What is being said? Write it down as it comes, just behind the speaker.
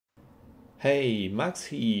Hey, Max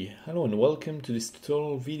here. Hello and welcome to this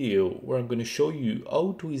tutorial video where I'm going to show you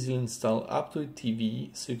how to easily install Aptoide TV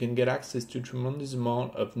so you can get access to a tremendous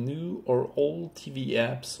amount of new or old TV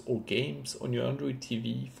apps or games on your Android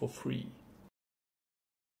TV for free.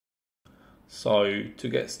 So to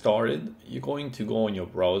get started, you're going to go on your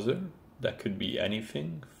browser. That could be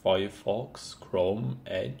anything, Firefox, Chrome,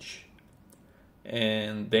 Edge.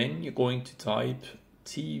 And then you're going to type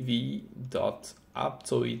tv.aptoide.com.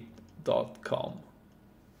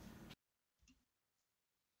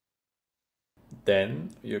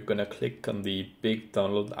 Then you're gonna click on the big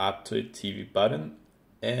download Aptoide TV button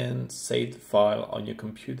and save the file on your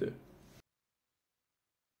computer.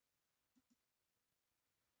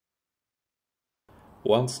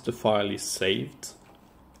 Once the file is saved,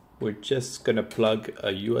 we're just gonna plug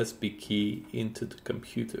a USB key into the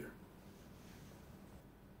computer.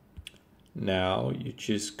 Now you're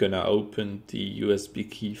just gonna open the USB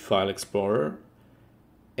key file explorer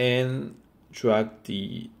and drag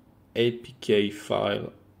the APK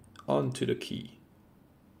file onto the key.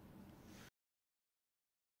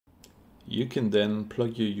 You can then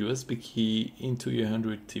plug your USB key into your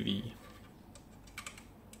Android TV.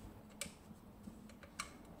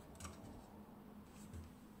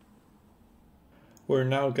 We're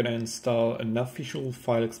now going to install an official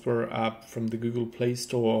File Explorer app from the Google Play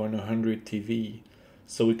Store on our Android TV,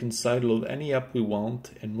 so we can sideload any app we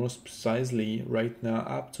want, and most precisely right now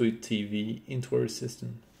Aptoide TV into our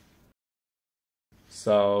system.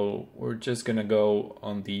 So we're just going to go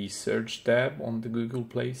on the search tab on the Google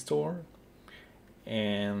Play Store,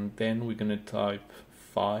 and then we're going to type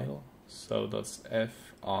file, so that's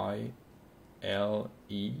F-I-L-E.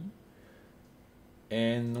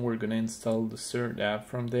 And we're gonna install the third app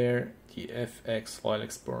from there, the FX File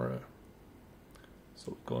Explorer.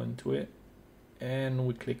 So we go into it and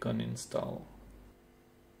we click on install.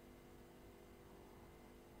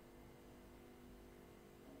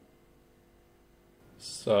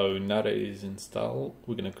 So now that it is installed,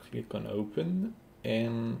 we're gonna click on open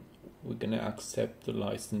and we're gonna accept the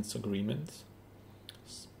license agreement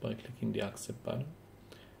by clicking the accept button.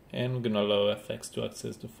 And we're going to allow FX to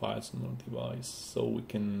access the files on our device so we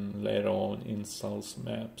can later on install some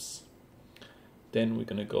apps. Then we're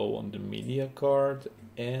going to go on the media card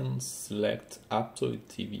and select Aptoide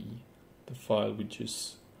TV, the file we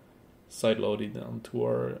just sideloaded onto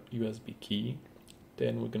our USB key.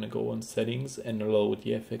 Then we're going to go on settings and allow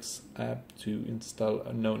the FX app to install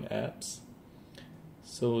unknown apps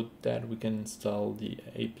so that we can install the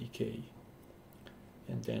APK.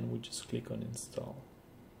 And then we just click on install.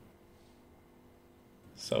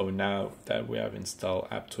 So now that we have installed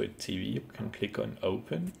Aptoide TV, we can click on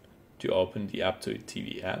open to open the Aptoide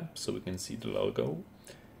TV app so we can see the logo.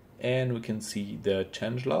 And we can see the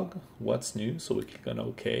changelog, what's new, so we click on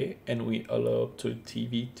OK and we allow Aptoide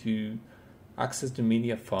TV to access the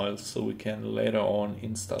media files so we can later on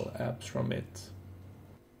install apps from it.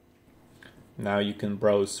 Now you can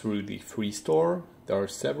browse through the free store. There are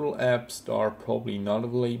several apps that are probably not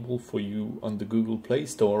available for you on the Google Play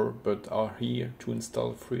Store but are here to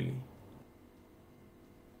install freely.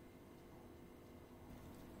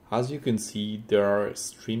 As you can see, there are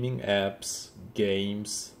streaming apps,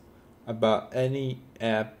 games, about any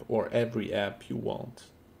app or every app you want.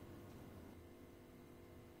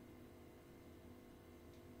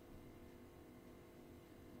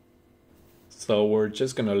 So we're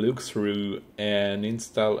just gonna look through and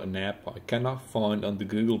install an app I cannot find on the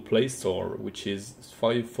Google Play Store, which is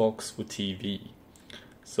Firefox for TV.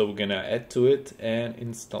 So we're gonna add to it and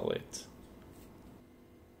install it.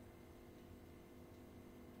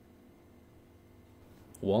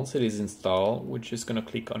 Once it is installed, we're just gonna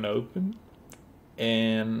click on open,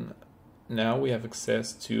 and now we have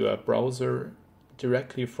access to a browser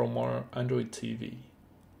directly from our Android TV.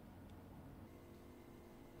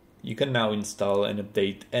 You can now install and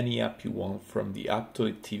update any app you want from the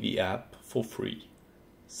Aptoide TV app for free.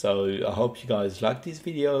 So I hope you guys liked this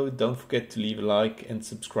video. Don't forget to leave a like and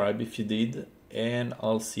subscribe if you did, and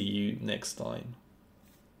I'll see you next time.